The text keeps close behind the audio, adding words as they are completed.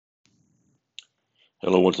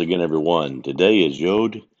Hello once again, everyone. Today is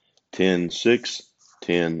Yod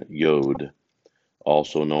 10/6/10 Yod,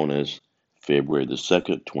 also known as February the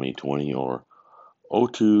 2nd, 2020, or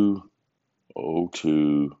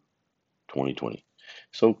 02/02/2020.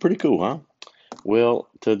 So pretty cool, huh? Well,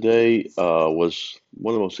 today was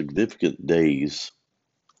one of the most significant days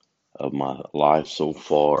of my life so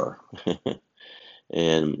far.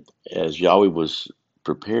 And as Yahweh was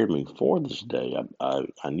preparing me for this day, I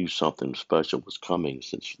knew something special was coming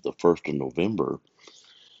since the 1st of November.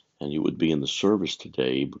 And you would be in the service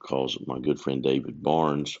today because my good friend David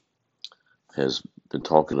Barnes has been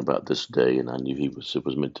talking about this day, and I knew it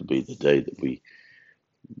was meant to be the day that we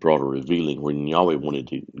brought a revealing when Yahweh wanted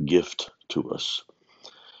to gift to us.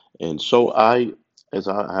 And so as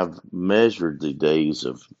I have measured the days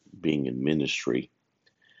of being in ministry,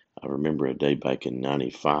 I remember a day back in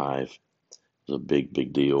 '95. It was a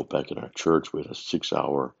big deal back in our church. We had a 6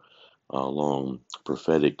 hour long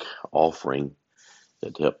prophetic offering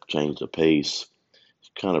that helped change the pace,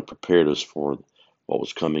 kind of prepared us for what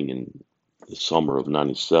was coming in the summer of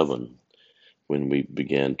 '97 when we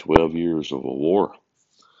began 12 years of a war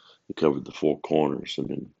that covered the four corners.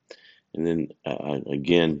 And then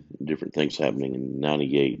again, different things happening in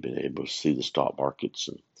 '98, being able to see the stock markets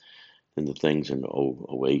and the things in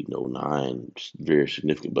 '08 and '09, very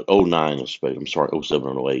significant. But '09, especially, I'm sorry, '07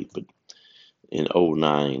 and '08, but in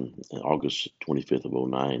 '09, August 25th of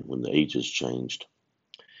 '09, when the ages changed.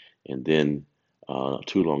 And then not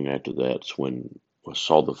too long after that's when I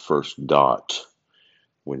saw the first dot,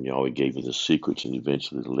 when Yahweh gave me the secrets, and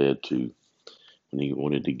eventually led to when He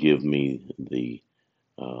wanted to give me the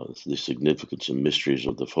significance and mysteries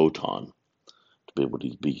of the photon to be able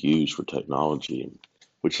to be used for technology, and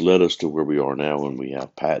which led us to where we are now, when we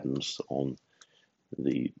have patents on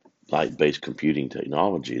the light-based computing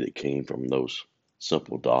technology that came from those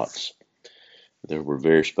simple dots. There were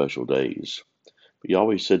very special days. But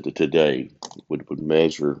Yahweh said that today would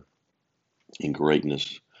measure in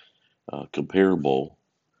greatness, comparable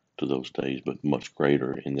to those days, but much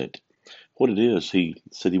greater. In that, what it is, He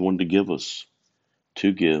said He wanted to give us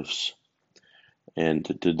two gifts, and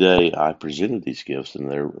today I presented these gifts,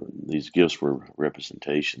 and these gifts were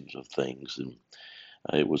representations of things, and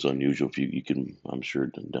it was unusual. If you can, I'm sure,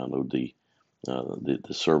 download the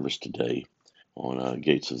service today on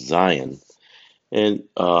Gates of Zion, and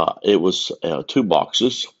it was two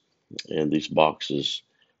boxes, and these boxes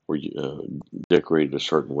were decorated a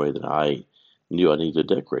certain way that I knew I needed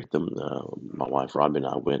to decorate them. My wife Robin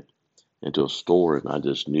and I went into a store, and I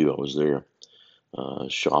just knew I was there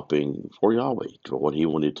shopping for Yahweh, for what He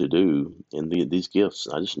wanted to do in these gifts.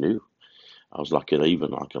 I just knew. I was like it,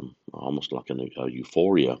 even like almost like a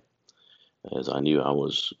euphoria, as I knew I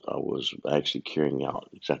was actually carrying out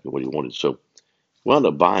exactly what He wanted. So wound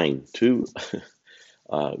up buying two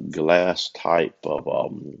glass type of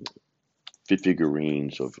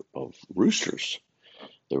figurines of roosters.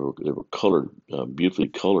 They were colored, beautifully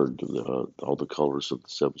colored, all the colors of the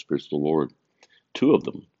seven spirits of the Lord. Two of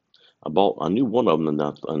them. I knew one of them,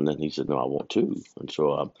 and then He said, "No, I want two." And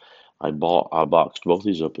so I boxed both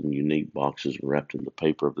these up in unique boxes and wrapped in the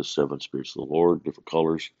paper of the seven spirits of the Lord, different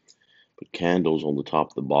colors, put candles on the top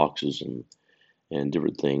of the boxes and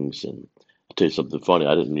different things. And I'll tell you something funny.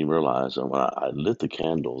 I didn't even realize when I lit the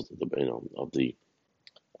candles, of the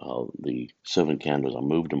seven candles. I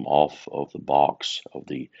moved them off of the box of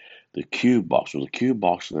the cube box. It was a cube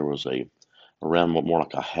box, and there was a around more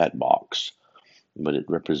like a hat box, but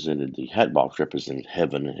the hat box represented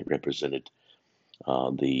heaven, and it represented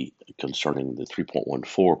the concerning the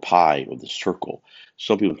 3.14 pi of the circle.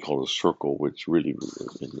 Some people call it a circle, which really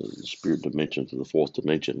in the spirit dimension to the fourth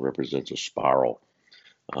dimension represents a spiral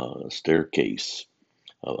staircase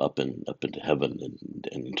up into heaven and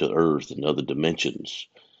into earth and other dimensions.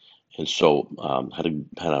 And so had an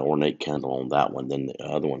ornate candle on that one. Then the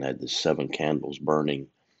other one had the seven candles burning,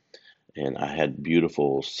 and I had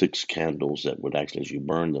beautiful six candles that would actually, as you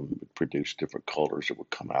burn them, would produce different colors that would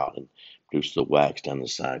come out and produce the wax down the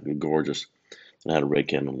side. Gorgeous. And I had a red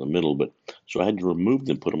candle in the middle, but so I had to remove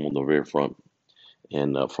them, put them on the very front,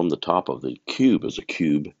 and from the top of the cube as a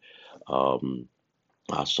cube, um,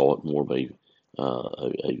 I saw it more of the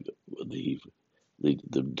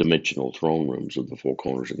the dimensional throne rooms of the four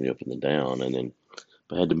corners and the up and the down, and then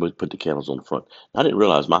I had to put the candles on the front. I didn't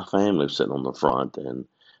realize my family was sitting on the front, and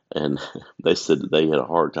they said that they had a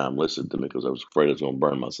hard time listening to me because I was afraid I was going to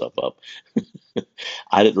burn myself up.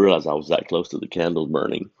 I didn't realize I was that close to the candles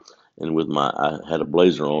burning, and with I had a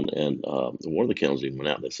blazer on, and one of the candles even went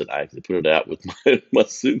out. They said I actually put it out with my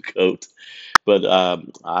suit coat. But I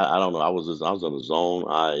don't know. I was in a zone.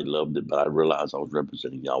 I loved it, but I realized I was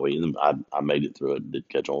representing Yahweh, and I made it through. It did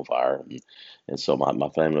catch on fire, and so my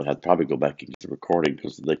family had to probably go back and get the recording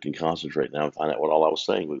because they can concentrate now and find out what all I was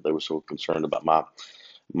saying. They were so concerned about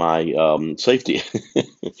my safety.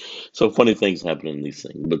 So funny things happen in these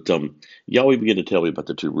things. But Yahweh began to tell me about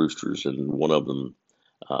the two roosters, and one of them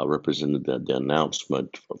represented the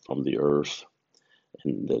announcement from the earth,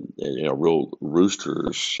 and real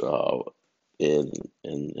roosters in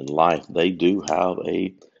in life, they do have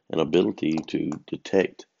an ability to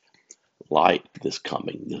detect light that's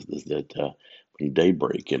coming, that from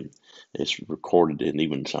daybreak, and it's recorded in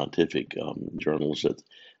even scientific journals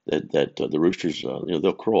that the roosters,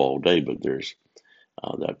 they'll crow all day, but there's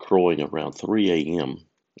that crowing around 3 a.m.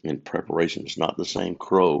 in preparation. It's not the same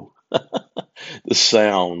crow, the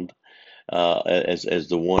sound as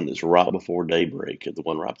the one that's right before daybreak. The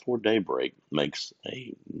one right before daybreak makes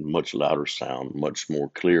a much louder sound, much more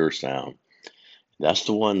clear sound. That's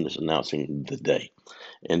the one that's announcing the day.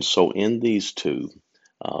 And so in these two,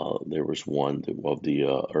 there was one of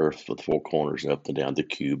the earth with four corners up and down, the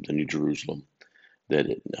cube, the New Jerusalem, that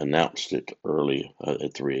it announced it early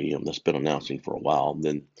at 3 a.m. That's been announcing for a while. And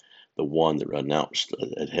then the one that announced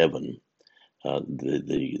at heaven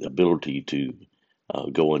the ability to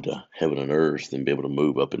go into heaven and earth and be able to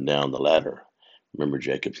move up and down the ladder. Remember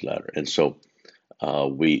Jacob's ladder. And so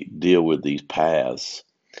we deal with these paths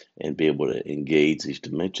and be able to engage these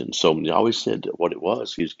dimensions. So he always said that what it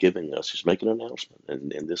was, he's giving us, he's making an announcement.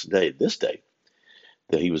 And in this day,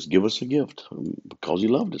 that he was give us a gift because he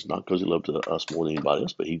loved us, not because he loved us more than anybody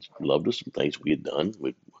else, but he loved us and things we had done,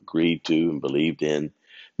 we agreed to and believed in.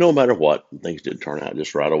 No matter what, things didn't turn out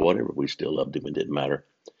just right or whatever, we still loved him. It didn't matter.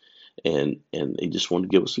 And he just wanted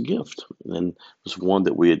to give us a gift. And it was one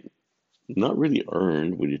that we had not really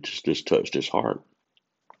earned. We just touched his heart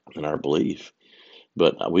and our belief.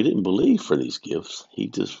 But we didn't believe for these gifts. He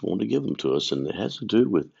just wanted to give them to us. And it has to do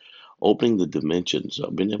with opening the dimensions,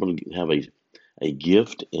 being able to have a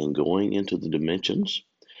gift in going into the dimensions.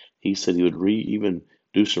 He said he would even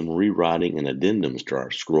do some rewriting and addendums to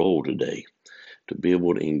our scroll today to be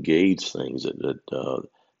able to engage things that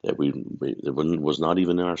that was not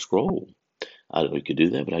even in our scroll. We could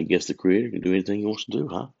do that, but I guess the Creator can do anything He wants to do,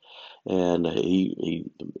 huh? And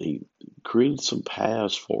he created some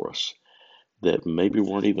paths for us that maybe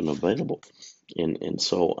weren't even available, and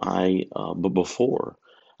so but before,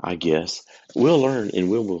 I guess we'll learn and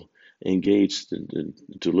we'll engage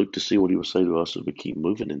to look to see what He will say to us as we keep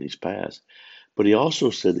moving in these paths. But He also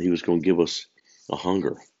said that He was going to give us a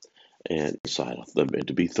hunger and inside of them, and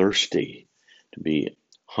to be thirsty, to be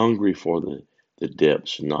hungry for the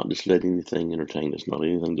depths, not just let anything entertain us, not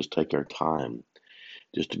anything just take our time,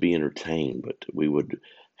 just to be entertained, but we would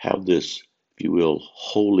have this, if you will,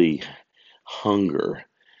 holy hunger,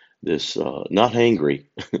 this not hangry,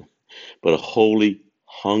 but a holy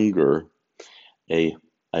hunger, a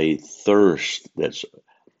a thirst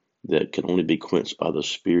that can only be quenched by the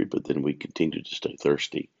Spirit, but then we continue to stay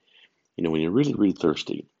thirsty. When you're really, really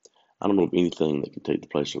thirsty, I don't know of anything that can take the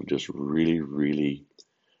place of just really, really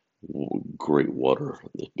great water,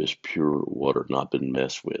 this pure water, not been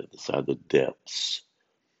messed with, inside the depths.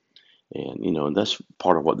 And that's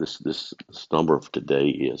part of what this number of today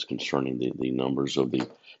is concerning the numbers of the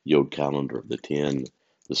Yod calendar of the 10,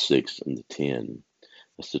 the 6, and the 10.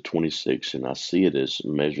 That's the 26, and I see it as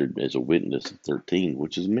measured as a witness of 13,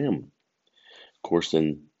 which is Mem. Of course,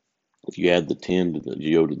 then if you add the 10 to the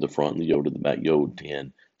Yod at the front and the Yod at the back, Yod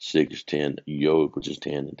 10, 6, 10, Yod, which is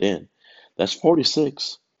 10 and 10. That's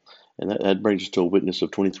 46. And that brings us to a witness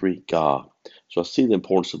of 23, God. So I see the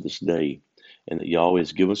importance of this day and that Yahweh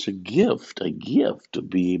has given us a gift to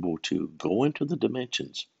be able to go into the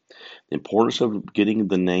dimensions. The importance of getting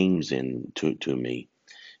the names in to me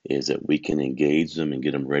is that we can engage them and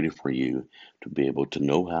get them ready for you to be able to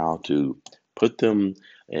know how to put them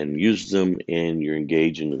and use them in your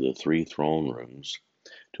engaging of the three throne rooms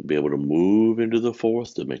to be able to move into the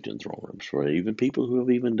fourth dimension throne rooms for even people who have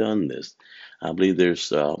even done this. I believe there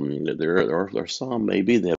are some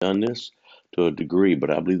maybe that have done this to a degree, but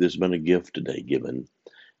I believe there's been a gift today given.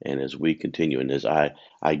 And as we continue, and as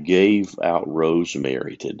I gave out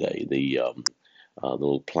rosemary today, the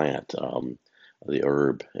little plant, the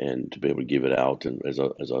herb, and to be able to give it out and as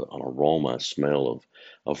an aroma, a smell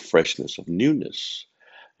of freshness, of newness.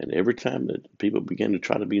 And every time that people begin to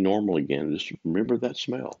try to be normal again, just remember that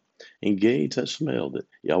smell. Engage that smell that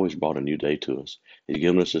He always brought a new day to us. He's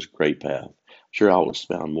given us this great path. Sure, I'll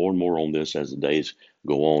expound more and more on this as the days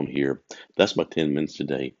go on here. That's my 10 minutes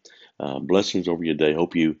today. Blessings over your day.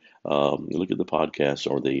 Hope you look at the podcast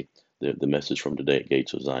or the message from today at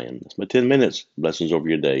Gates of Zion. That's my 10 minutes. Blessings over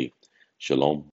your day. Shalom.